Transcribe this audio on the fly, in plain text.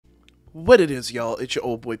What it is, y'all, it's your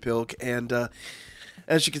old boy Pilk, and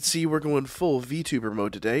as you can see, we're going full VTuber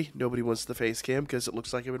mode today. Nobody wants the face cam because it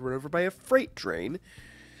looks like I've been run over by a freight train.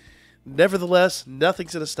 Nevertheless,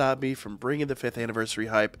 nothing's going to stop me from bringing the 5th anniversary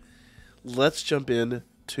hype. Let's jump in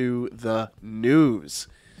to the news.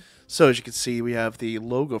 So as you can see, we have the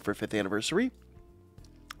logo for 5th anniversary,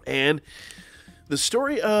 and the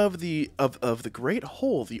story of the Great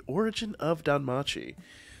Hole, the origin of Danmachi.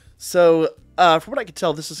 So, from what I can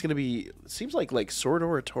tell, this is going to be, seems like Sword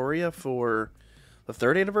Oratoria for the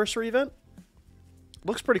 3rd anniversary event.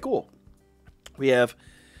 Looks pretty cool. We have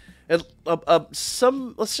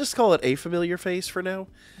some, let's just call it a familiar face for now.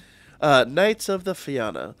 Knights of the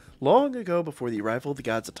Fianna. Long ago, before the arrival of the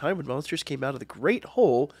gods, a time when monsters came out of the Great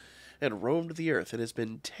Hole and roamed the earth. It has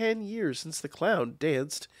been 10 years since the clown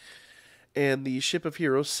danced and the ship of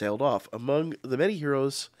heroes sailed off. Among the many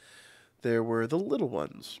heroes, there were the little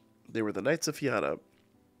ones. They were the Knights of Fianna.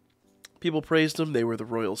 People praised them. They were the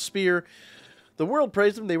royal spear. The world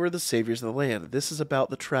praised them. They were the saviors of the land. This is about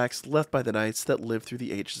the tracks left by the knights that lived through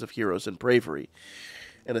the ages of heroes and bravery,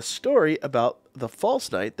 and a story about the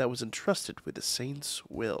false knight that was entrusted with the saint's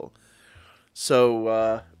will.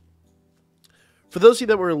 So, for those of you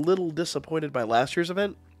that were a little disappointed by last year's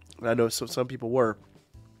event, and I know some people were,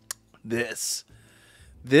 this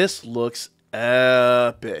looks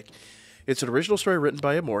epic. It's an original story written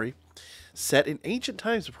by Amori, set in ancient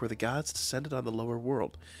times before the gods descended on the lower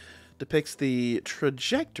world. Depicts the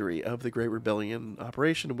trajectory of the Great Rebellion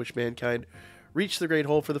operation in which mankind reached the Great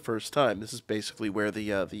Hole for the first time. This is basically where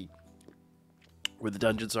the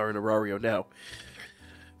dungeons are in Arario now.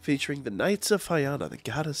 Featuring the Knights of Fianna, the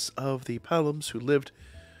goddess of the Palums who lived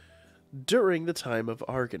during the time of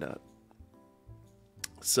Argonaut.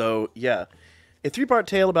 So, yeah, a 3-part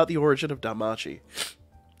tale about the origin of Danmachi.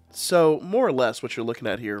 So, more or less, what you're looking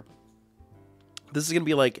at here, this is going to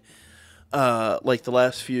be like the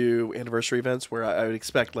last few anniversary events where I would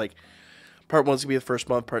expect, like, part 1's going to be the first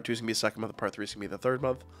month, part 2's going to be the second month, part 3's going to be the third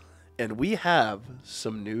month. And we have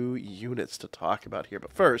some new units to talk about here.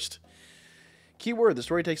 But first, keyword, the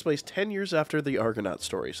story takes place 10 years after the Argonaut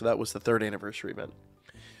story, so that was the 3rd anniversary event.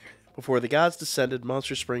 Before the gods descended,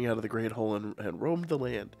 monsters sprang out of the Great Hole and roamed the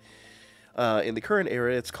land. In the current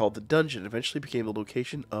era, it's called the Dungeon. Eventually became the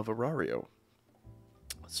location of Arario.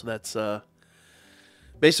 So that's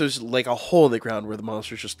basically just like a hole in the ground where the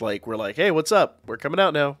monsters just were like, hey, what's up? We're coming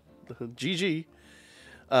out now. GG.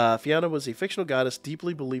 Fianna was a fictional goddess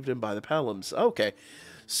deeply believed in by the Palums. Okay.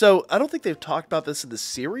 So I don't think they've talked about this in the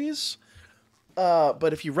series.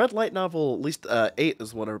 But if you read light novel, at least 8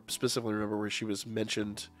 is the one I specifically remember where she was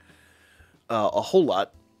mentioned a whole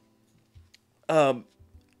lot.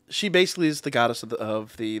 She basically is the goddess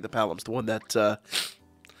of the Palums, the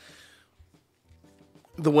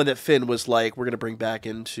one that Finn was like, we're gonna bring back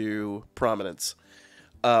into prominence.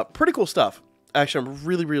 Pretty cool stuff. Actually, I'm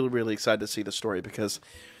really, really, really excited to see the story because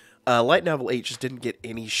light novel 8 just didn't get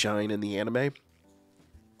any shine in the anime,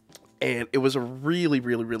 and it was a really,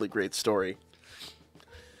 really, really great story.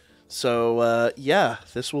 So yeah,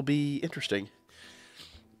 this will be interesting.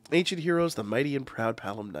 Ancient heroes, the mighty and proud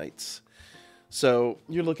Palom Knights. So,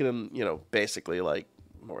 you're looking at, basically, like,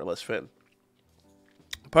 more or less Finn.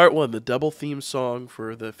 Part 1, the double theme song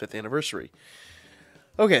for the 5th anniversary.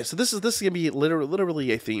 Okay, so this is going to be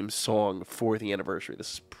literally a theme song for the anniversary.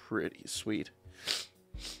 This is pretty sweet.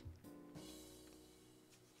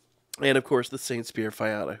 And, of course, the Saint Spear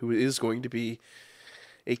Fianna, who is going to be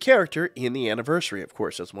a character in the anniversary, of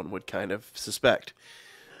course, as one would kind of suspect.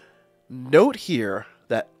 Note here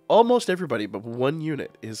that almost everybody but one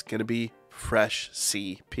unit is going to be fresh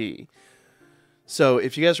CP. So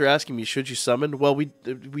if you guys are asking me, should you summon? Well, we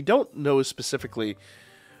don't know specifically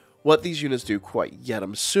what these units do quite yet.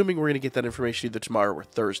 I'm assuming we're going to get that information either tomorrow or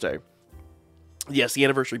Thursday. Yes, the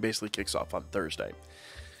anniversary basically kicks off on Thursday.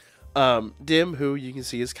 Dim, who you can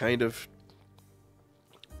see is kind of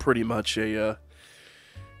pretty much a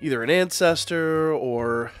either an ancestor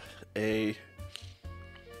or a,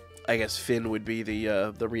 I guess Finn would be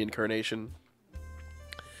the reincarnation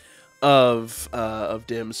of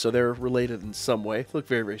Dim, so they're related in some way. Look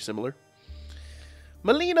very, very similar.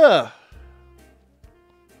 Melina!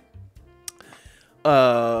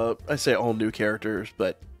 I say all new characters,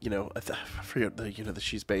 but, I forget the unit that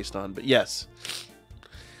she's based on, but yes.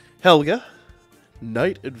 Helga.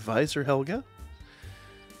 Knight Advisor Helga.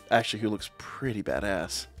 Actually, who looks pretty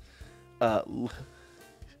badass.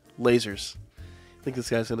 Lasers. I think this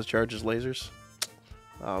guy's going to charge his lasers.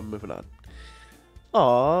 Moving on.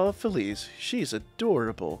 Aw, Felice. She's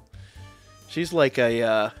adorable. She's like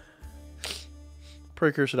a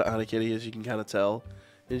precursor to Anakitty, as you can kind of tell.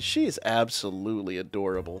 And she's absolutely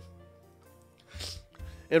adorable.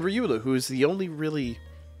 And Ryulu, who is the only really,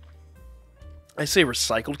 I say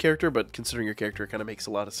recycled character, but considering your character, it kind of makes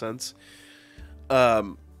a lot of sense.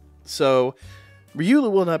 So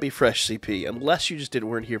Ryulu will not be fresh CP unless you just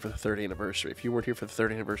weren't here for the 3rd anniversary. If you weren't here for the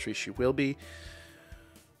 3rd anniversary, she will be.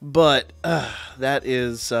 But that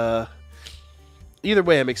is either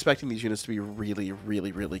way. I'm expecting these units to be really,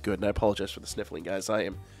 really, really good. And I apologize for the sniffling, guys. I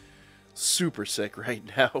am super sick right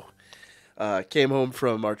now. Came home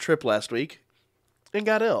from our trip last week and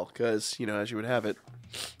got ill because, you know, as you would have it,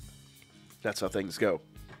 that's how things go.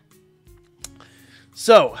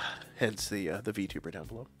 So, hence the VTuber down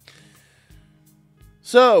below.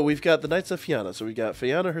 So, we've got the Knights of Fianna. So, we got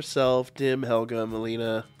Fianna herself, Dim, Helga,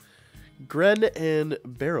 Melina, Gren, and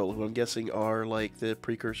Beryl, who I'm guessing are like the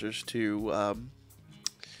precursors to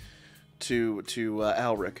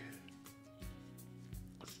Alric.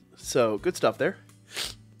 So, good stuff there.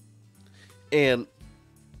 And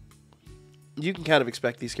you can kind of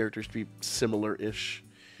expect these characters to be similar-ish.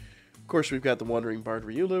 Of course, we've got the Wandering Bard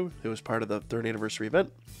Ryulu, who was part of the 3rd anniversary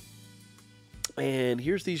event. And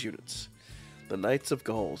here's these units. The Knights of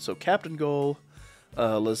Gaul. So Captain Gaul,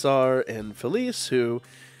 Lazar, and Felice, who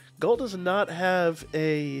Gaul does not have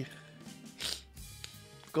a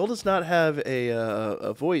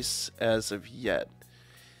voice as of yet.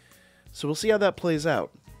 So we'll see how that plays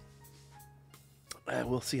out.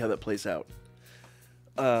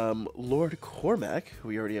 Lord Cormac, who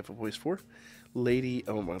we already have a voice for. Lady,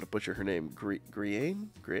 oh, I'm going to butcher her name. Griane?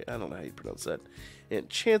 I don't know how you pronounce that. And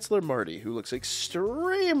Chancellor Marty, who looks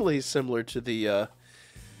extremely similar to the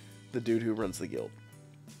dude who runs the guild.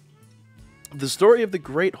 The story of the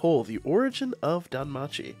Great Hole, the origin of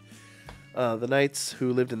Danmachi. The knights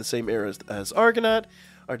who lived in the same era as Argonaut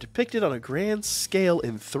are depicted on a grand scale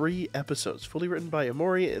in 3 episodes, fully written by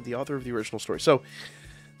Amori, the author of the original story. So,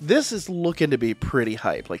 this is looking to be pretty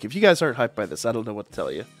hype. Like, if you guys aren't hyped by this, I don't know what to tell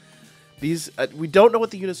you. These, we don't know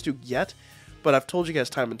what the units do yet, but I've told you guys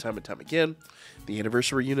time and time again, the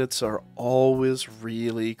anniversary units are always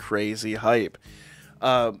really crazy hype.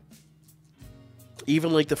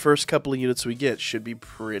 Even like the first couple of units we get should be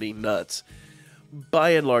pretty nuts.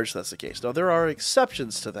 By and large, that's the case. Now, there are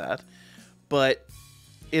exceptions to that, but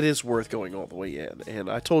it is worth going all the way in. And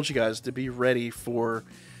I told you guys to be ready for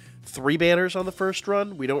 3 banners on the first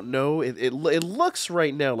run. We don't know. It looks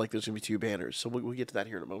right now like there's going to be 2 banners, so we'll get to that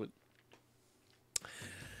here in a moment.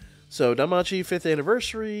 So, Danmachi 5th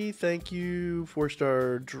anniversary. Thank you,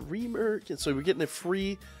 4-star Dreamer. So, we're getting a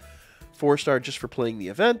free 4-star just for playing the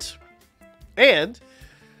event. And,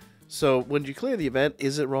 so when you clear the event,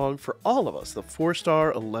 is it wrong for all of us? The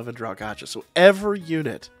 4-star 11-draw gacha. So, every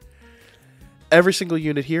single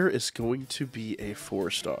unit here is going to be a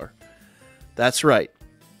 4-star. That's right.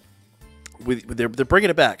 They're bringing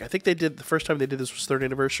it back. I think they did, the first time they did this was 3rd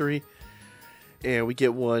anniversary. And we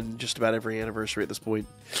get one just about every anniversary at this point.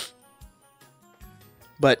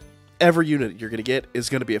 But every unit you're going to get is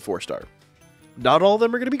going to be a 4-star. Not all of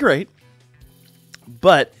them are going to be great.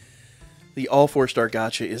 But the all 4-star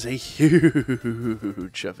gacha is a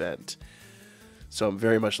huge event. So I'm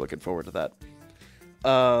very much looking forward to that.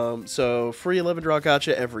 So free 11-draw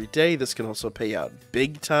gacha every day. This can also pay out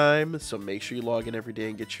big time. So make sure you log in every day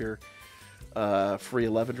and get your free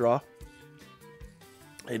 11-draw.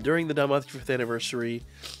 And during the Danmachi 5th anniversary,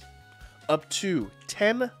 up to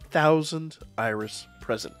 10,000 Iris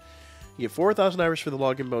present. You get 4,000 Iris for the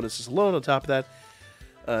login bonuses alone. On top of that,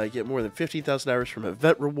 you get more than 15,000 Iris from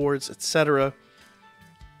event rewards, etc.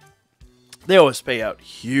 They always pay out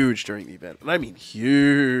huge during the event, and I mean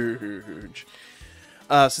huge.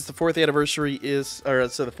 Since the 4th anniversary is, or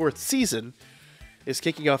so the 4th season is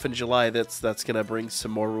kicking off in July, that's gonna bring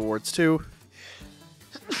some more rewards too.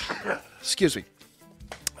 Excuse me.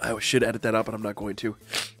 I should edit that up, but I'm not going to.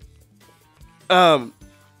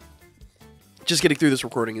 Just getting through this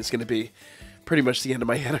recording is going to be pretty much the end of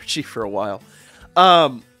my energy for a while.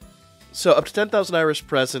 So up to 10,000 Iris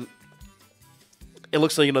present. It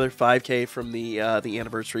looks like another 5K from the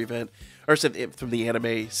anniversary event, or from the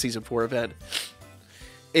anime season 4 event.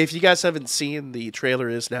 If you guys haven't seen, the trailer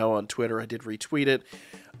is now on Twitter. I did retweet it.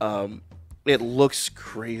 It looks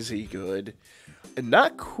crazy good. And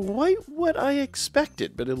not quite what I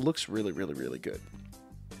expected, but it looks really, really, really good.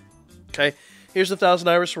 Okay, here's the 1,000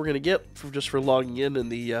 Iris we're going to get just for logging in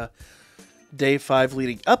the day 5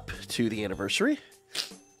 leading up to the anniversary.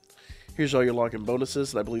 Here's all your login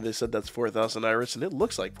bonuses, and I believe they said that's 4,000 Iris, and it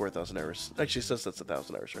looks like 4,000 Iris. Actually, it says that's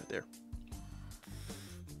 1,000 Iris right there.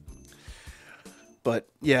 But,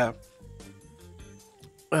 yeah.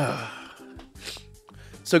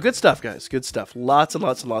 So good stuff, guys. Good stuff. Lots and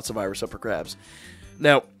lots and lots of Iris up for grabs.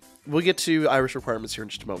 Now, we'll get to Iris requirements here in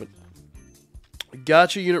just a moment.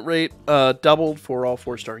 Gotcha unit rate doubled for all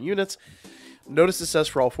 4-star units. Notice it says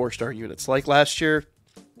for all 4-star units. Like last year,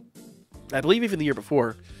 I believe even the year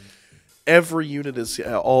before, every unit is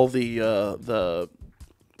all the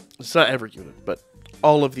it's not every unit, but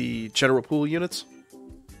all of the general pool units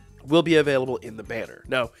will be available in the banner.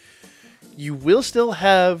 Now, you will still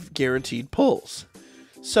have guaranteed pulls.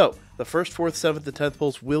 So, the 1st, 4th, 7th, and 10th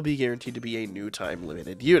pulls will be guaranteed to be a new time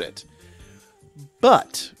limited unit.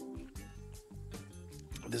 But,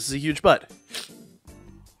 this is a huge but,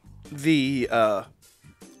 the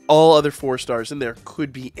all other 4-stars in there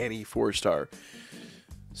could be any 4-star.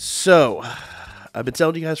 So, I've been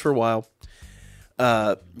telling you guys for a while,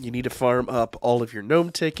 you need to farm up all of your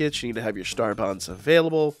gnome tickets, you need to have your star bonds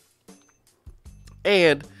available,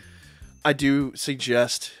 and I do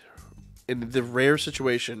suggest, in the rare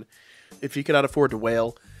situation, if you cannot afford to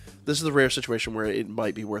whale, this is the rare situation where it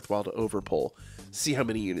might be worthwhile to overpull. See how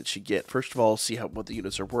many units you get. First of all, see what the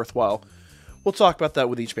units are worthwhile. We'll talk about that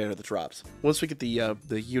with each banner that drops. Once we get the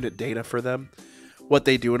unit data for them, what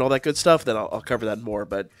they do and all that good stuff, then I'll cover that more.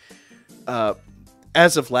 But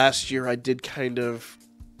as of last year, I did kind of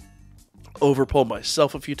overpull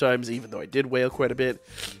myself a few times, even though I did whale quite a bit.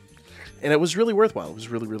 And it was really worthwhile. It was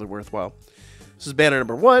really, really worthwhile. This is banner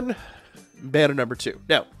number 1, banner number 2.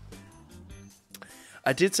 Now,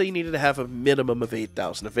 I did say you needed to have a minimum of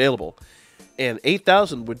 8,000 available. And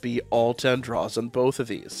 8,000 would be all 10 draws on both of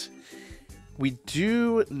these. We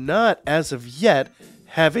do not, as of yet,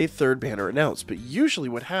 have a 3rd banner announced. But usually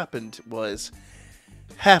what happened was,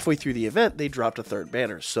 halfway through the event, they dropped a 3rd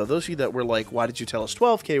banner. So those of you that were like, why did you tell us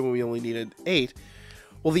 12k when we only needed 8?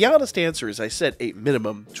 Well, the honest answer is I said 8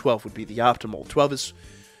 minimum, 12 would be the optimal. 12 is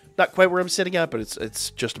not quite where I'm sitting at, but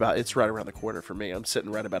it's just about, it's right around the corner for me. I'm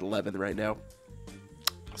sitting right about 11 right now.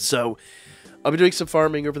 So I'll be doing some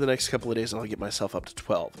farming over the next couple of days, and I'll get myself up to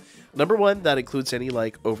 12. Number 1, that includes any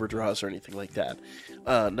like overdraws or anything like that.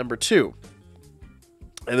 Number 2,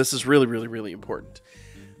 and this is really, really, really important,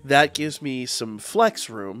 that gives me some flex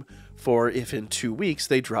room for if in 2 weeks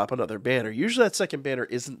they drop another banner. Usually that 2nd banner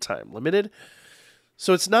isn't time limited,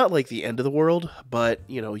 so it's not like the end of the world, but,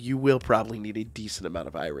 you know, you will probably need a decent amount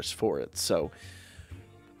of iris for it. So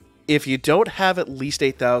if you don't have at least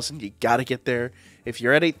 8,000, you got to get there. If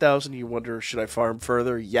you're at 8,000, you wonder, should I farm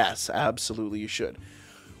further? Yes, absolutely you should.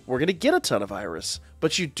 We're going to get a ton of iris,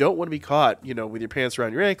 but you don't want to be caught, you know, with your pants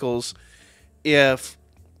around your ankles if,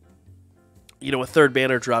 you know, a 3rd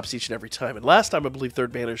banner drops each and every time. And last time, I believe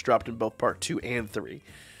 3rd banners dropped in both part 2 and 3.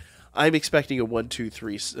 I'm expecting a 1, 2,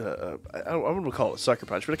 3, I wouldn't call it a sucker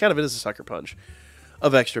punch, but it kind of is a sucker punch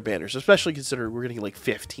of extra banners, especially considering we're getting like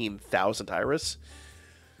 15,000 iris.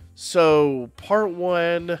 So part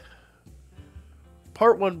one,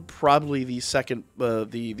 probably the second,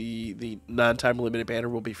 the non-time limited banner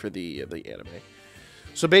will be for the anime.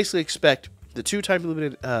 So basically, expect the two time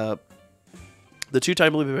limited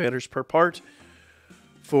banners per part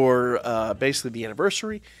for basically the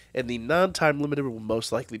anniversary, and the non-time limited will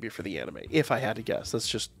most likely be for the anime. If I had to guess,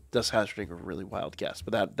 that's hazarding a really wild guess,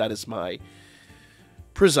 but that is my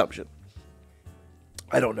presumption.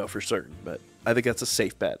 I don't know for certain, but I think that's a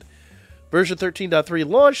safe bet. Version 13.3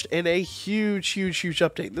 launched, and a huge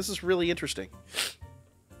update. This is really interesting.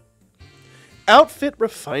 Outfit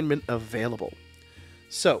refinement available.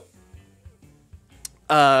 So,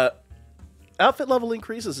 outfit level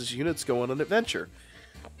increases as units go on an adventure.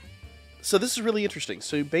 So this is really interesting.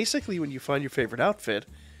 So basically, when you find your favorite outfit,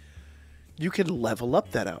 you can level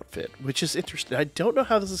up that outfit, which is interesting. I don't know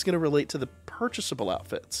how this is going to relate to the purchasable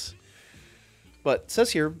outfits. But it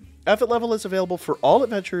says here, outfit level is available for all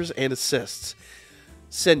adventures and assists.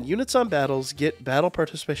 Send units on battles, get battle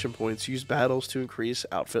participation points, use battles to increase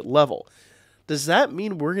outfit level. Does that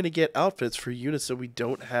mean we're going to get outfits for units that we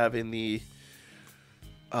don't have in the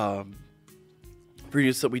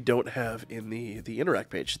interact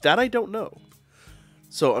page? That I don't know.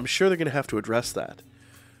 So I'm sure they're going to have to address that.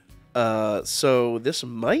 So this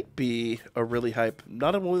might be a really hype,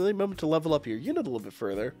 not only moment to level up your unit a little bit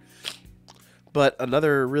further, but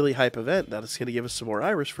another really hype event that is going to give us some more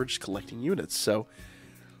iris for just collecting units. So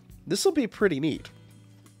this will be pretty neat.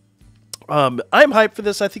 I'm hyped for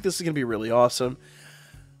this. I think this is going to be really awesome.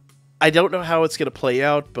 I don't know how it's going to play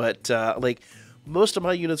out, but like most of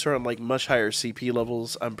my units are on like much higher CP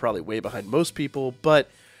levels. I'm probably way behind most people, but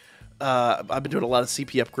I've been doing a lot of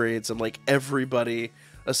CP upgrades, and like everybody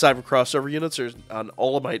aside from crossover units are on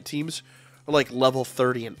all of my teams are like level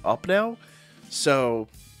 30 and up now. So,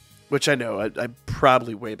 which I know I'm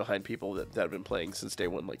probably way behind people that have been playing since day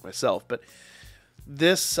one, like myself. But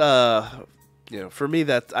this, you know, for me,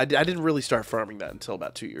 that I didn't really start farming that until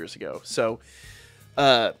about 2 years ago. So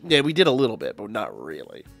Yeah, we did a little bit, but not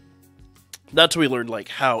really. Not till we learned like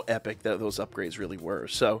how epic those upgrades really were.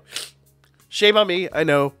 So, shame on me, I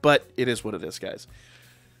know, but it is what it is, guys.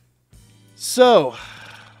 So,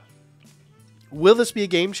 will this be a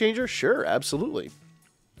game changer? Sure, absolutely.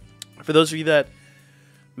 For those of you that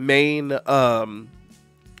main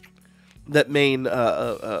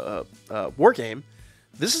war game,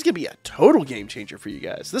 this is gonna be a total game changer for you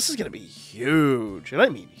guys. This is gonna be huge, and I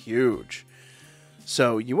mean huge.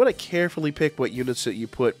 So you want to carefully pick what units that you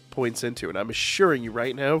put points into, and I'm assuring you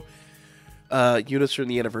right now, units from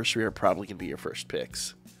the anniversary are probably gonna be your first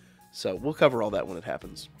picks. So we'll cover all that when it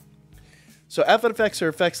happens. So outfit effects are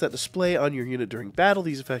effects that display on your unit during battle.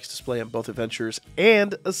 These effects display on both adventures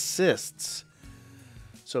and assists.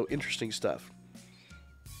 So interesting stuff.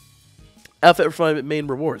 Outfit refinement main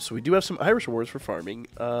rewards. So we do have some Irish rewards for farming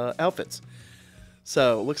outfits.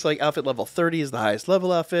 So it looks like outfit level 30 is the highest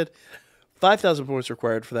level outfit. 5,000 points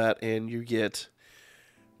required for that, and you get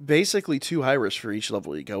basically 2 Irish for each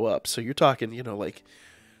level you go up. So you're talking, you know, like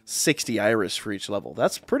 60 Irish for each level.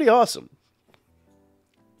 That's pretty awesome.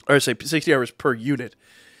 Or say 60 Irish per unit.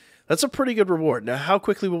 That's a pretty good reward. Now, how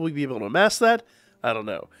quickly will we be able to amass that? I don't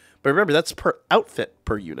know. But remember, that's per outfit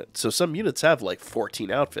per unit. So some units have like 14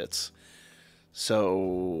 outfits.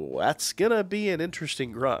 So that's going to be an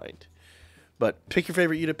interesting grind. But pick your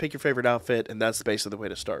favorite unit, pick your favorite outfit, and that's basically the way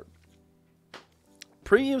to start.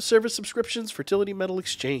 Premium service subscriptions, fertility medal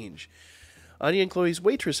exchange. Anya and Chloe's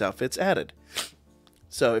waitress outfits added.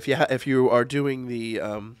 So if you are doing the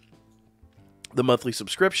monthly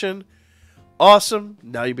subscription, awesome.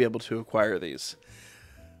 Now you'll be able to acquire these.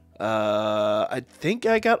 I think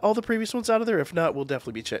I got all the previous ones out of there. If not, we'll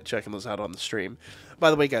definitely be checking those out on the stream.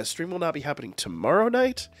 By the way, guys, stream will not be happening tomorrow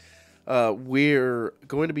night. We're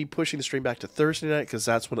going to be pushing the stream back to Thursday night because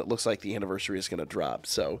that's when it looks like the anniversary is going to drop.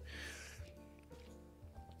 So,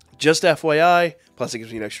 just FYI, plus it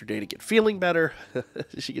gives me an extra day to get feeling better.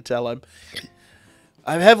 As you can tell, I'm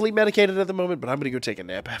heavily medicated at the moment, but I'm going to go take a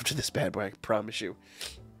nap after this bad boy, I promise you.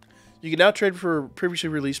 You can now trade for previously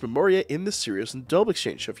released Memoria in the Sirius and Dolb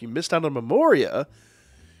Exchange. So if you missed out on Memoria,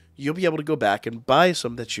 you'll be able to go back and buy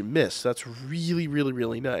some that you missed. That's really, really,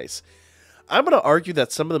 really nice. I'm going to argue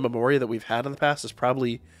that some of the Memoria that we've had in the past is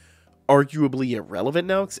probably arguably irrelevant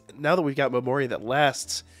now. Now that we've got Memoria that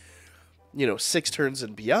lasts, 6 turns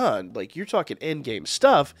and beyond, like you're talking end game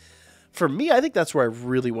stuff. For me, I think that's where I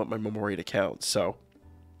really want my Memoria to count. So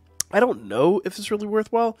I don't know if it's really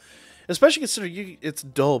worthwhile, especially considering it's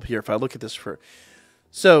Dolb here. If I look at this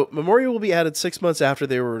so Memoria will be added 6 months after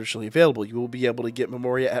they were originally available. You will be able to get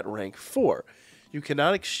Memoria at rank 4. You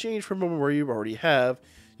cannot exchange for Memoria you already have.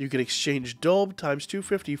 You can exchange Dolb times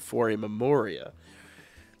 250 for a Memoria.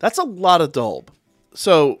 That's a lot of Dolb.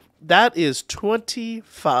 So that is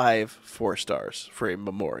 25 4-stars for a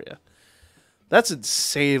Memoria. That's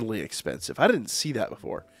insanely expensive. I didn't see that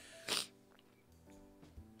before.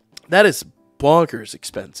 That is bonkers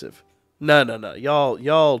expensive. No.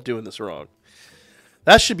 Y'all doing this wrong.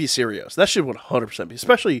 That should be serious. That should 100% be.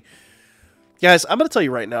 Especially, guys, I'm going to tell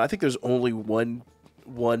you right now, I think there's only one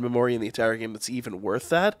Memoria in the entire game that's even worth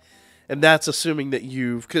that. And that's assuming that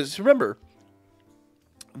because remember,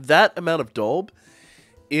 that amount of Dolb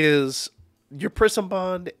is your Prism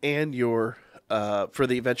Bond and your, for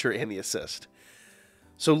the adventure and the assist.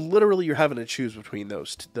 So literally you're having to choose between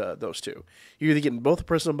those two. You're either getting both the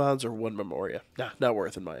Prism Bonds or one Memoria. Not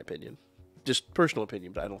worth in my opinion. Just personal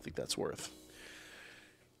opinion, but I don't think that's worth.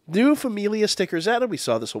 New Familia stickers added. We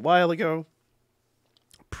saw this a while ago.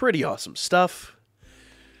 Pretty awesome stuff.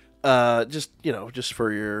 Just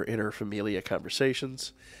for your inner Familia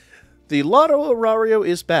conversations. The Lotto Arario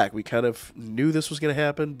is back. We kind of knew this was going to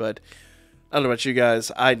happen, but I don't know about you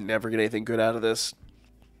guys. I never get anything good out of this.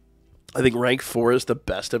 I think rank 4 is the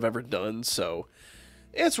best I've ever done, so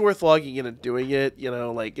it's worth logging in and doing it.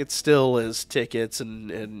 It still is tickets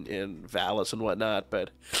and Valis and whatnot, but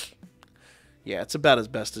yeah, it's about as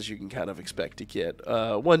best as you can kind of expect to get.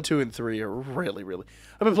 1, 2, and 3 are really, really...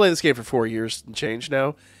 I've been playing this game for 4 years and change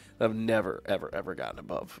now. I've never, ever, ever gotten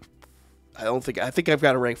above. I think I've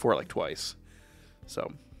got a rank 4 like twice.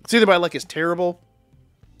 So, it's either my luck is terrible,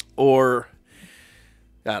 or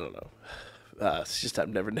I don't know. It's just I've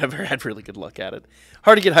never had really good luck at it.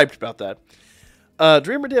 Hard to get hyped about that.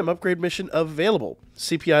 Dream Redeem upgrade mission available.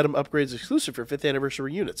 CP item upgrades exclusive for 5th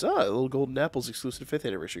anniversary units. Little golden apples exclusive to 5th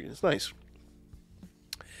anniversary units. Nice.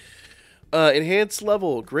 Enhanced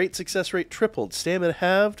level. Great success rate tripled. Stamina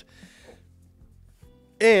halved.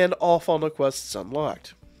 And all Fauna quests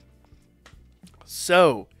unlocked.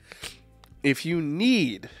 So, if you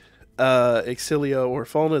need Exilio or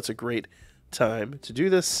Fauna, it's a great time to do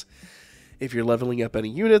this. If you're leveling up any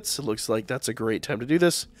units, it looks like that's a great time to do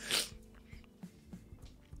this.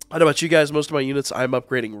 I don't know about you guys, most of my units I'm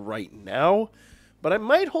upgrading right now, but I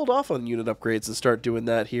might hold off on unit upgrades and start doing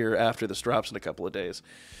that here after this drops in a couple of days.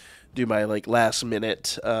 Do my like last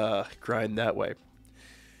minute grind that way.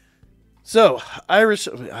 So Irish,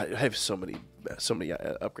 I have so many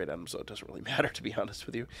upgrade items, so it doesn't really matter, to be honest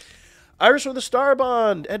with you. Irish with the Star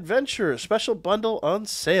Bond Adventure special bundle on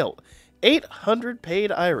sale. 800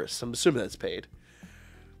 paid Iris. I'm assuming that's paid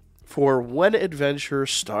for 1 Adventure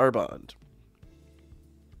Star Bond.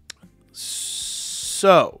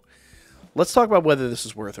 So, let's talk about whether this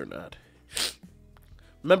is worth or not.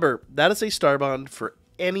 Remember, that is a Star Bond for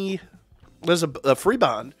any... There's a free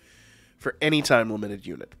bond for any time limited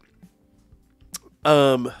unit.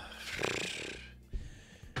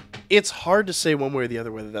 It's hard to say one way or the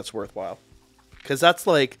other whether that's worthwhile. Because that's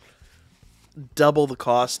like double the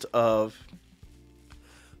cost of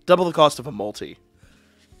a multi.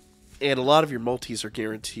 And a lot of your multis are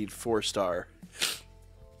guaranteed 4-star.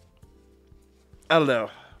 I don't know.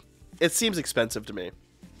 It seems expensive to me.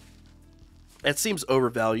 It seems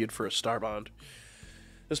overvalued for a Star Bond.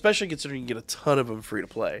 Especially considering you get a ton of them free to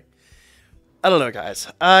play. I don't know, guys.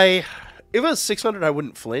 If it was 600, I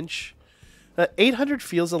wouldn't flinch. 800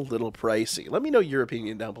 feels a little pricey. Let me know your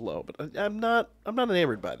opinion down below, but I'm not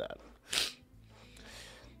enamored by that.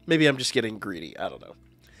 Maybe I'm just getting greedy. I don't know.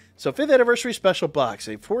 So 5th anniversary special box,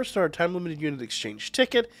 a 4-star time limited unit exchange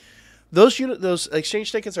ticket. Those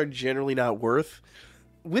exchange tickets are generally not worth,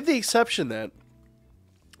 with the exception that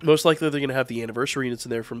most likely they're going to have the anniversary units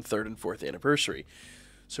in there from 3rd and 4th anniversary.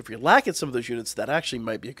 So if you're lacking some of those units, that actually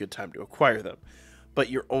might be a good time to acquire them. But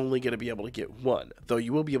you're only going to be able to get one, though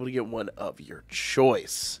you will be able to get one of your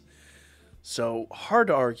choice. So hard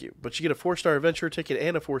to argue, but you get a 4-star adventure ticket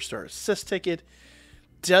and a 4-star assist ticket.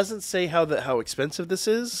 Doesn't say how expensive this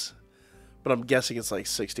is, but I'm guessing it's like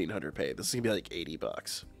 1,600 paid. This is gonna be like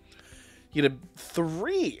 $80. You get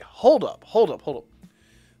 3. Hold up.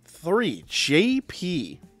 3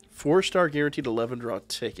 JP 4-star guaranteed 11 draw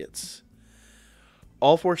tickets.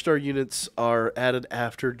 All 4-star units are added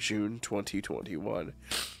after June 2021.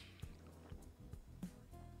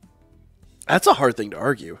 That's a hard thing to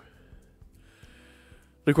argue.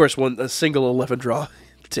 And of course, a single 11 draw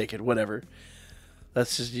ticket, whatever.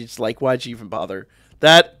 That's just like, why'd you even bother?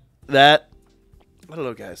 That, I don't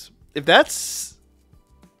know, guys. If that's...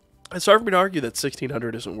 It's hard for me to argue that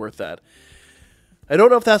 1,600 isn't worth that. I don't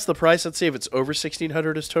know if that's the price. I'd say if it's over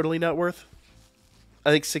 1,600, it's totally not worth.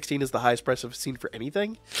 I think 16 is the highest price I've seen for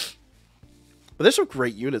anything. But there's some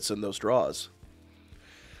great units in those draws.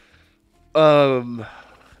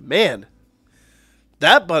 Man.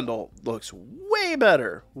 That bundle looks way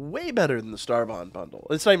better than the Star Bond bundle.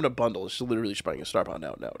 It's not even a bundle. It's literally just buying a Star Bond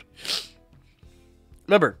out and out.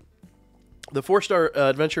 Remember, the 4-star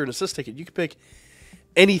adventure and assist ticket, you can pick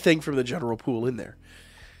anything from the general pool in there.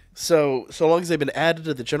 So long as they've been added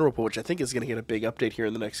to the general pool, which I think is going to get a big update here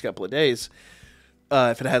in the next couple of days,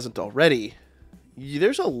 if it hasn't already,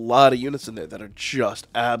 there's a lot of units in there that are just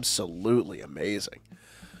absolutely amazing.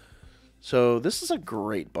 So this is a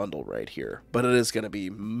great bundle right here, but it is going to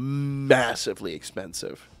be massively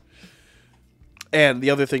expensive. And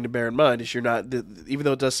the other thing to bear in mind is you're not, even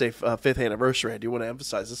though it does say 5th anniversary, I do want to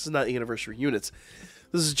emphasize this is not anniversary units.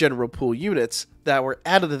 This is general pool units that were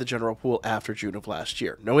added to the general pool after June of last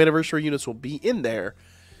year. No anniversary units will be in there.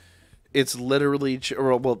 It's literally,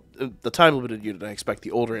 well, the time limited unit, I expect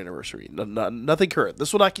the older anniversary. Nothing current.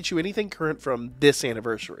 This will not get you anything current from this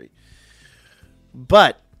anniversary.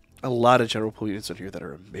 But a lot of general pool units in here that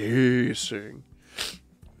are amazing.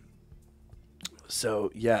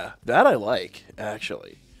 So, yeah, that I like,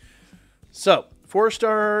 actually. So,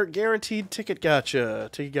 4-star guaranteed ticket gotcha,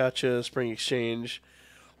 spring exchange,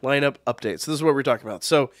 lineup updates. So this is what we're talking about.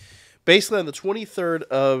 So, basically on the 23rd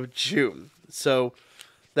of June. So,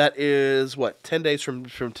 that is, 10 days from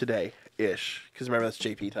today-ish. Because remember, that's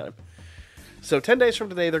JP time. So, 10 days from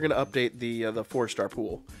today, they're going to update the 4-star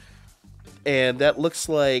pool. And that looks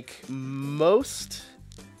like most,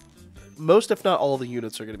 if not all, the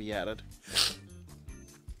units are going to be added.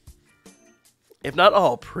 If not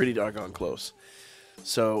all, pretty doggone close.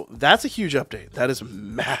 So that's a huge update. That is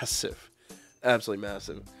massive. Absolutely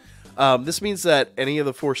massive. This means that any of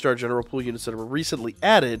the 4-star general pool units that were recently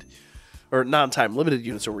added, or non-time limited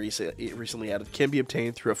units that were recently added, can be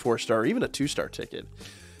obtained through a 4-star or even a 2-star ticket.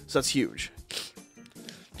 So that's huge.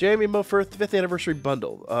 Danmemo 5th anniversary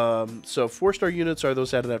bundle. So 4-star units are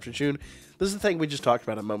those added after June. This is the thing we just talked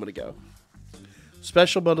about a moment ago.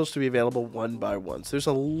 Special bundles to be available one by one. So there's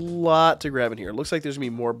a lot to grab in here. It looks like there's going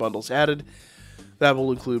to be more bundles added. That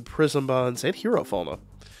will include Prism Bonds and Hero Fauna.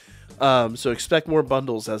 So expect more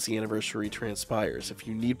bundles as the anniversary transpires. If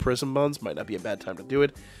you need Prism Bonds, might not be a bad time to do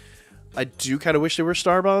it. I do kind of wish there were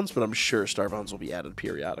Star Bonds, but I'm sure Star Bonds will be added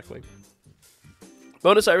periodically.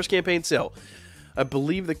 Bonus Iris Campaign Sale. I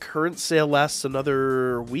believe the current sale lasts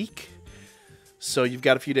another week. So you've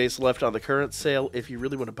got a few days left on the current sale. If you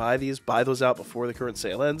really want to buy these, buy those out before the current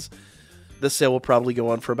sale ends. This sale will probably go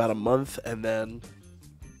on for about a month, and then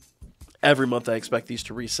every month I expect these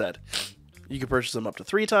to reset. You can purchase them up to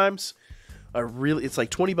 3 times. It's like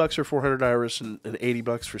 $20 for 400 Iris and $80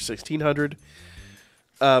 for 1600.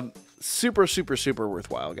 Super, super, super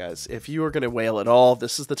worthwhile, guys. If you are going to whale at all,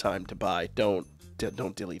 this is the time to buy. Don't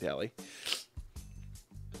dilly-dally.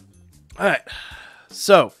 All right.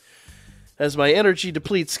 So, as my energy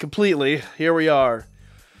depletes completely, here we are.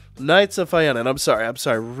 Knights of Fianna. And I'm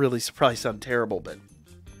sorry, really probably sound terrible, but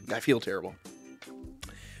I feel terrible.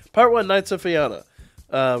 Part 1, Knights of Fianna.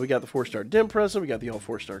 We got the 4-star Dim Present, we got the all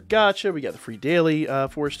 4-star Gotcha, we got the free daily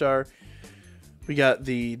 4-star. We got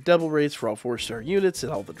the double rates for all 4-star units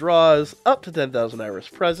and all the draws, up to 10,000 Iris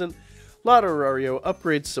present. Lotterio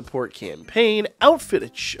upgrade support campaign,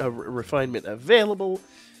 outfit refinement available,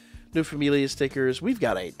 new Familia stickers. We've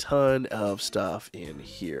got a ton of stuff in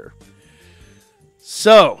here.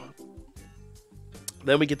 So,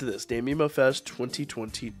 then we get to this, Danmemo Fest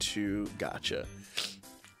 2022 Gotcha.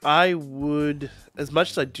 I would, as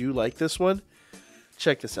much as I do like this one,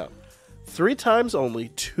 check this out. 3 times only,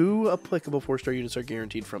 2 applicable 4-star units are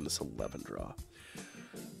guaranteed from this 11 draw.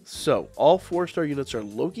 So, all 4-star units are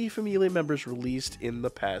Loki Familia members released in the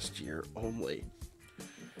past year only.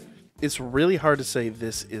 It's really hard to say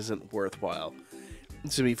this isn't worthwhile.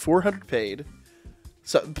 It's going to be 400 paid.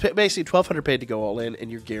 So, basically 1,200 paid to go all in,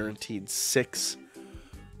 and you're guaranteed 6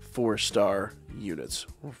 4-star units.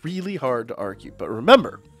 Really hard to argue. But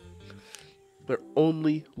remember, they're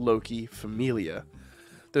only Loki Familia.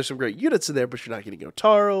 There's some great units in there, but you're not getting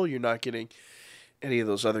Otaro, you're not getting any of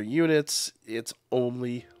those other units. It's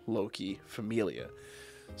only Loki Familia.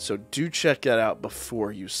 So do check that out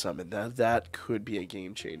before you summon. That could be a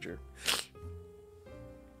game changer.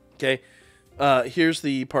 Okay, here's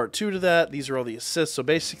the part 2 to that. These are all the assists. So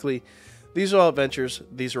basically, these are all adventures.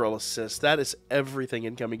 These are all assists. That is everything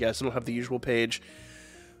incoming, guys. I don't have the usual page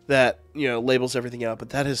that, labels everything out,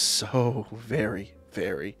 but that is so very,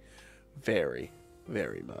 very, very,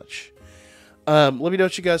 very much. Let me know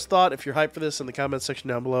what you guys thought. If you're hyped for this, in the comment section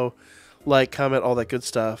down below. Like, comment, all that good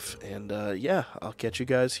stuff. And, yeah, I'll catch you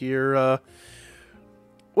guys here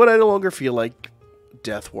when I no longer feel like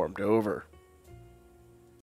death warmed over.